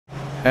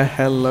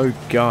Hello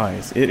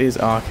guys, it is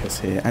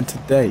Arcus here, and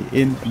today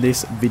in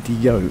this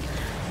video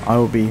I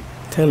will be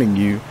telling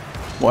you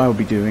what I will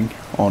be doing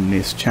on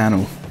this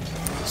channel.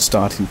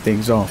 Starting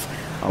things off,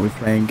 I'll be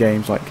playing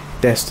games like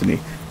Destiny.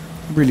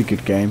 Really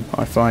good game.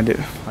 I find it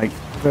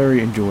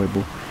very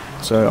enjoyable,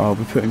 so I'll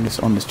be putting this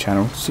on this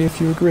channel, see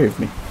if you agree with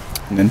me.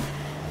 And then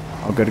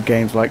I'll go to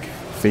games like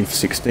FIFA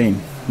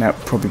 16. That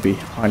will probably be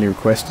highly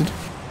requested.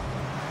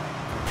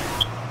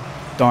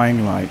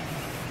 Dying Light,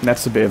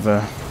 that's a bit of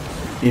a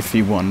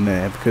iffy one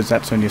there, because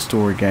that's only a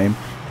story game.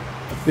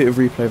 A bit of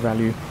replay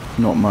value,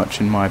 not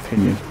much in my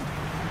opinion.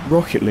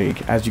 Rocket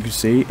League, as you can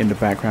see in the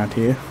background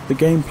here, the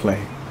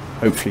gameplay.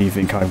 Hopefully you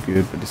think I'm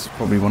good, but this is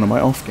probably one of my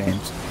off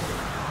games.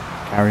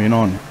 Carrying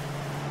on.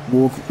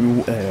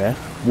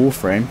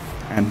 Warframe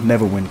and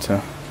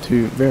Neverwinter,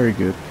 two very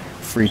good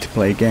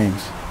free-to-play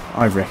games.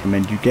 I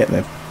recommend you get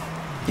them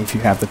if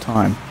you have the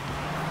time.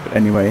 But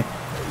anyway,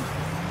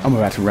 I'm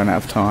about to run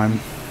out of time.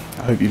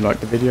 I hope you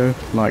liked the video.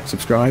 Like,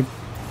 subscribe.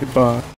 Goodbye.